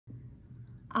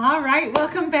All right,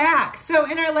 welcome back. So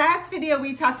in our last video,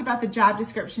 we talked about the job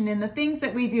description and the things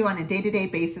that we do on a day-to-day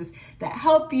basis that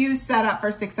help you set up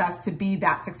for success to be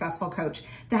that successful coach.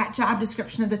 That job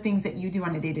description of the things that you do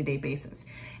on a day-to-day basis.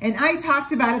 And I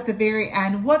talked about at the very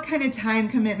end, what kind of time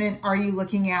commitment are you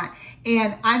looking at?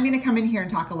 And I'm gonna come in here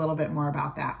and talk a little bit more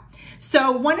about that.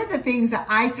 So one of the things that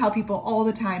I tell people all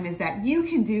the time is that you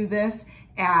can do this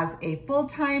as a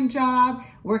full-time job,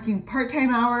 working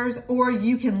part-time hours, or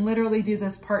you can literally do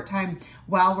this part-time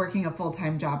while working a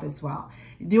full-time job as well.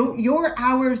 Your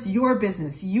hours, your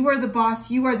business. You are the boss,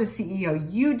 you are the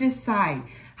CEO. You decide,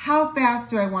 how fast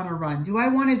do I want to run? Do I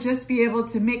want to just be able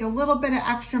to make a little bit of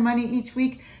extra money each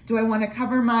week? Do I want to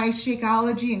cover my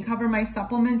Shakeology and cover my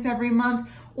supplements every month?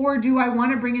 Or do I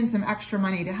want to bring in some extra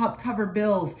money to help cover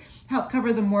bills, help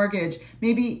cover the mortgage,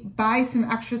 maybe buy some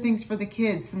extra things for the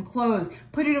kids, some clothes,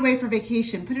 put it away for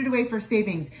vacation, put it away for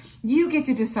savings? You get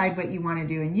to decide what you want to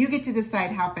do, and you get to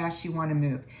decide how fast you want to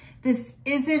move. This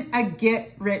isn't a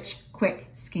get-rich-quick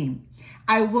scheme.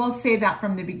 I will say that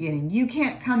from the beginning. You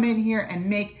can't come in here and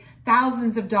make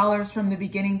thousands of dollars from the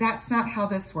beginning. That's not how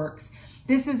this works.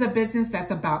 This is a business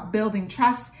that's about building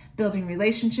trust, building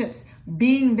relationships,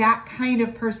 being that kind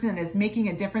of person that is making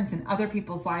a difference in other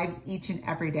people's lives each and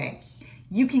every day.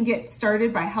 You can get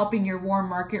started by helping your warm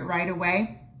market right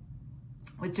away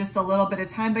with just a little bit of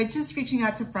time by just reaching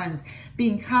out to friends,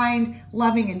 being kind,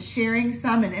 loving, and sharing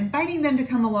some and inviting them to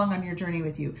come along on your journey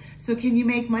with you. So can you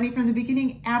make money from the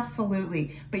beginning?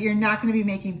 Absolutely, but you're not going to be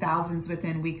making thousands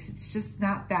within weeks. It's just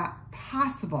not that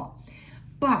possible.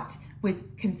 But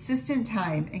with consistent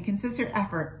time and consistent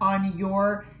effort on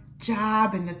your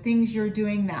job and the things you're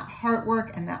doing, that hard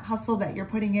work and that hustle that you're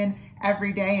putting in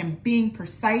every day, and being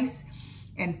precise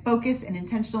and focused and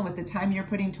intentional with the time you're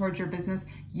putting towards your business,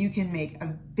 you can make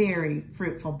a very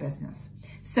fruitful business.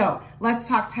 So let's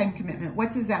talk time commitment.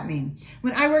 What does that mean?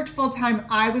 When I worked full-time,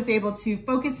 I was able to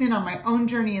focus in on my own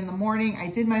journey in the morning.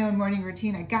 I did my own morning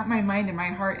routine. I got my mind and my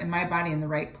heart and my body in the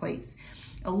right place.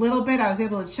 A little bit, I was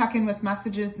able to check in with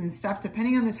messages and stuff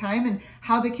depending on the time and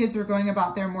how the kids were going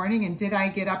about their morning, and did I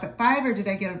get up at 5 or did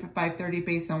I get up at 5:30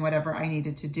 based on whatever I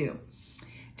needed to do.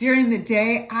 During the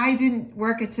day, I didn't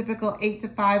work a typical 8 to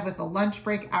 5 with a lunch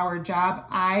break hour job.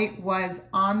 I was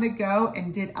on the go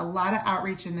and did a lot of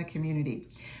outreach in the community,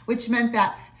 which meant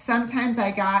that sometimes I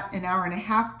got an hour and a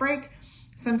half break.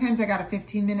 Sometimes I got a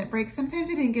 15-minute break. Sometimes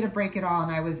I didn't get a break at all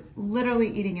and I was literally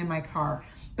eating in my car.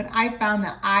 But I found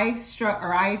that I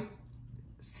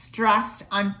stressed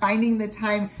on finding the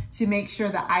time to make sure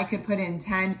that I could put in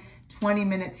 10, 20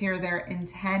 minutes here or there in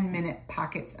 10-minute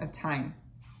pockets of time.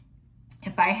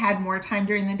 If I had more time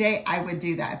during the day, I would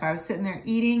do that. If I was sitting there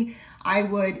eating, I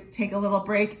would take a little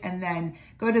break and then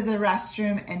go to the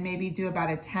restroom and maybe do about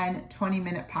a 10,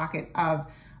 20-minute pocket of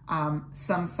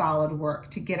some solid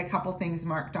work to get a couple things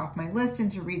marked off my list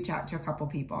and to reach out to a couple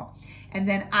people. And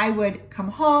then I would come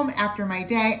home after my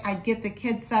day, I'd get the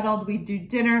kids settled, we'd do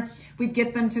dinner, we'd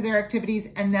get them to their activities,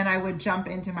 and then I would jump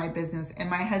into my business. And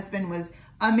my husband was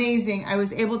amazing. I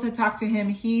was able to talk to him.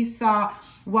 He saw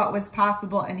what was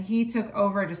possible and he took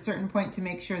over at a certain point to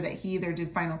make sure that he either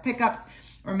did final pickups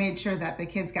or made sure that the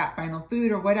kids got final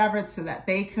food or whatever so that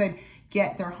they could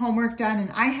get their homework done.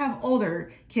 And I have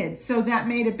older kids, so that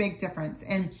made a big difference.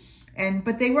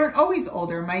 But they weren't always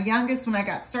older. My youngest, when I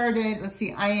got started,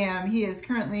 he is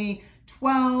currently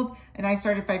 12 and I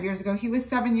started 5 years ago. He was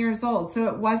 7 years old. So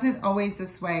it wasn't always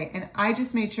this way. And I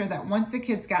just made sure that once the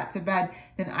kids got to bed,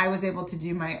 then I was able to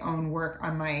do my own work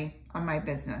on my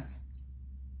business.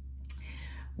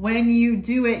 When you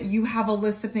do it, you have a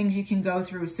list of things you can go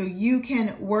through. So you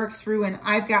can work through, and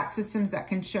I've got systems that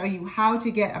can show you how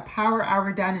to get a power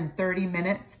hour done in 30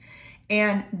 minutes.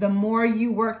 And the more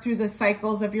you work through the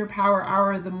cycles of your power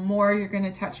hour, the more you're going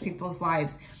to touch people's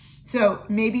lives. So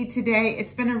maybe today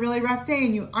it's been a really rough day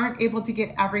and you aren't able to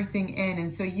get everything in.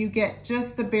 And so you get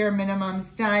just the bare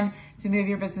minimums done to move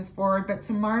your business forward. But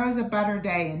tomorrow's a better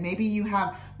day and maybe you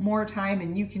have more time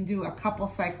and you can do a couple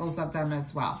cycles of them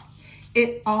as well.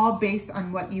 It all based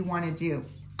on what you want to do.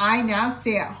 I now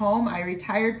stay at home. I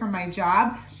retired from my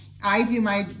job. I do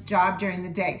my job during the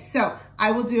day. So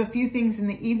I will do a few things in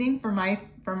the evening for my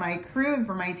crew and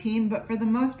for my team, but for the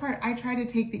most part, I try to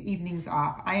take the evenings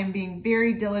off. I am being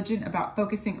very diligent about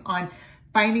focusing on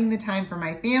finding the time for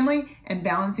my family and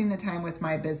balancing the time with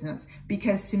my business,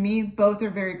 because to me, both are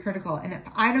very critical. And if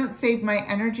I don't save my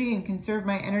energy and conserve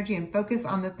my energy and focus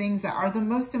on the things that are the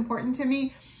most important to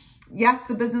me, yes,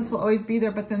 the business will always be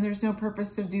there, but then there's no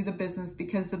purpose to do the business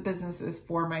because the business is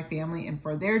for my family and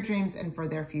for their dreams and for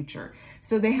their future.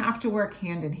 So they have to work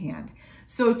hand in hand.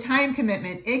 So time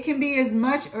commitment, it can be as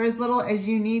much or as little as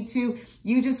you need to.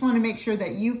 You just want to make sure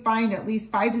that you find at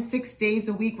least 5 to 6 days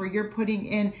a week where you're putting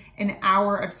in an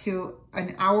hour or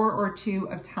two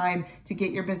of time to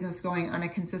get your business going on a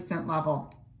consistent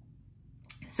level.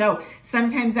 So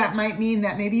sometimes that might mean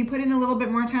that maybe you put in a little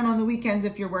bit more time on the weekends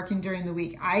if you're working during the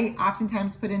week. I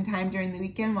oftentimes put in time during the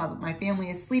weekend while my family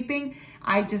is sleeping.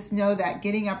 I just know that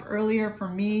getting up earlier for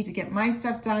me to get my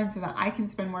stuff done so that I can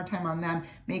spend more time on them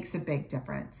makes a big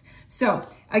difference. So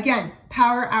again,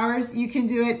 power hours, you can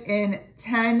do it in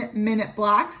 10-minute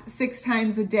blocks 6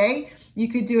 times a day. You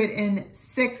could do it in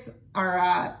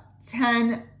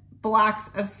 10 blocks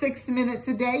of 6 minutes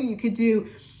a day. You could do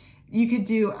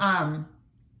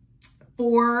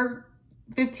 4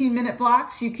 15-minute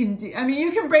blocks. You can do,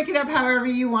 you can break it up however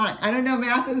you want. I don't know,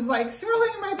 math is like swirling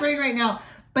in my brain right now,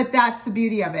 but that's the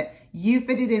beauty of it. You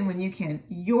fit it in when you can.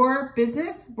 Your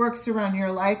business works around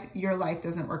your life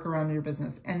doesn't work around your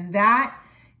business. And that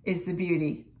is the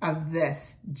beauty of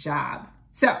this job.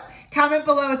 So comment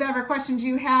below whatever questions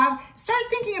you have. Start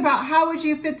thinking about how would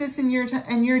you fit this in your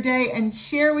day, and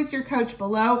share with your coach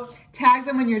below. Tag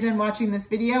them when you're done watching this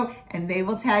video and they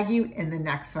will tag you in the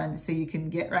next one so you can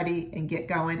get ready and get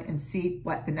going and see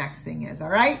what the next thing is. All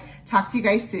right. Talk to you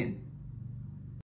guys soon.